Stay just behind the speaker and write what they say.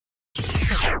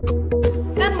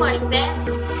Good morning, Vance.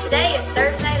 Today is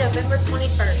Thursday, November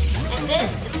 21st, and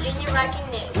this is Junior Ranking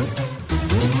News.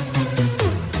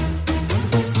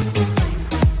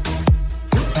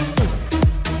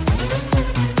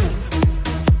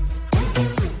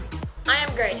 I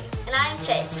am Grady. And I am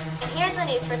Chase. And here's the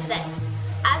news for today.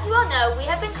 As you all know, we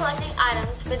have been collecting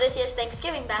items for this year's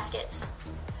Thanksgiving baskets.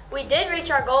 We did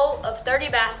reach our goal of 30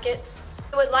 baskets.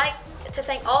 We would like to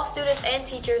thank all students and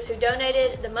teachers who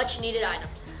donated the much needed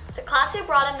items. The class who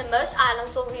brought in the most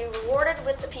items will be rewarded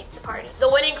with the pizza party. The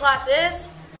winning class is...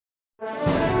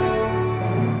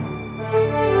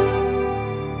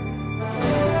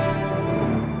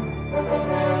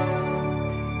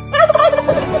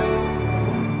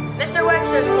 Mr.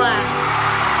 Wexler's class.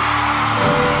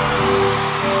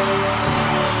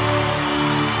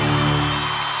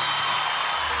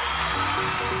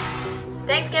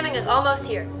 Thanksgiving is almost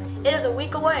here. It is a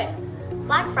week away.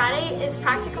 Black Friday is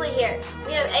practically here.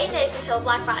 We have 8 days until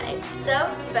Black Friday, so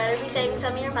you better be saving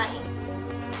some of your money.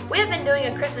 We have been doing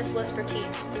a Christmas list for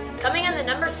teens. Coming in the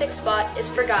number 6 spot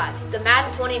is For Guys, the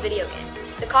Madden 20 video game.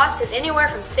 The cost is anywhere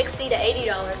from $60 to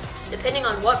 $80, depending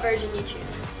on what version you choose.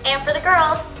 And for the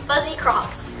girls, Fuzzy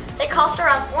Crocs. They cost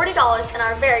around $40 and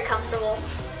are very comfortable.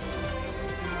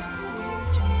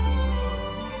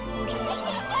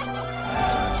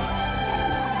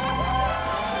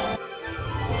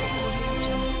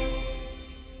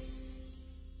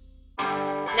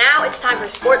 Now it's time for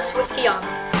sports with Kiana.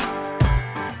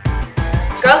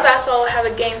 Girls basketball will have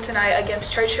a game tonight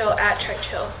against Churchill at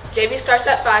Churchill. JV starts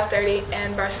at 5:30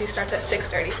 and varsity starts at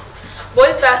 6:30.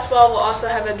 Boys basketball will also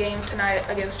have a game tonight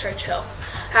against Churchill.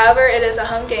 However, it is a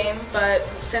home game, but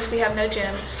since we have no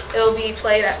gym, it will be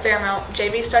played at Fairmount.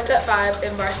 JV starts at 5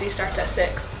 and varsity starts at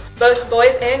 6. Both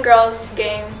boys and girls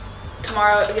game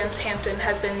tomorrow against Hampton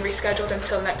has been rescheduled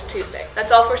until next Tuesday.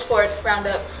 That's all for Sports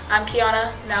Roundup. I'm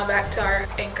Kiana. Now back to our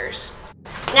anchors.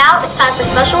 Now it's time for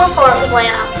Special Report with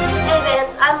Lana. Hey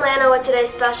Vance, I'm Lana with today's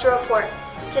special report.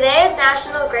 Today is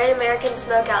National Great American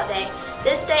Smokeout Day.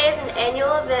 This day is an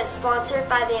annual event sponsored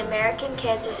by the American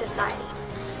Cancer Society.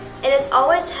 It is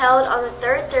always held on the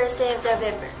third Thursday of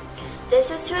November. This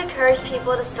is to encourage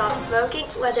people to stop smoking,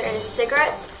 whether it is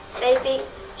cigarettes, vaping,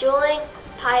 juuling,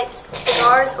 pipes,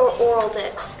 cigars, or oral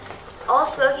dips. All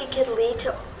smoking can lead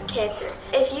to cancer.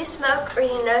 If you smoke or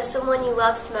you know someone you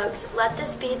love smokes, let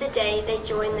this be the day they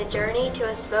join the journey to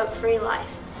a smoke-free life.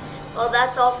 Well,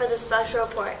 that's all for the special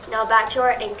report. Now back to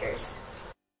our anchors.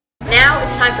 Now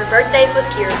it's time for birthdays with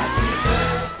Kira.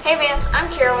 Hey Vance, I'm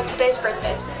Kira with today's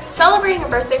birthdays. Celebrating a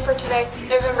birthday for today,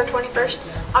 November 21st,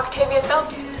 Octavia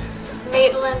Phelps,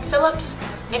 Maitland Phillips,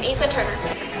 and Ethan Turner.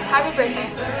 Happy birthday.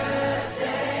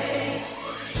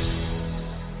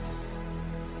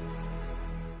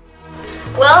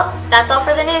 Well, that's all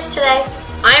for the news today.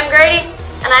 I am Grady.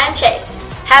 And I am Chase.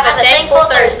 Have a thankful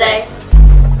Thursday.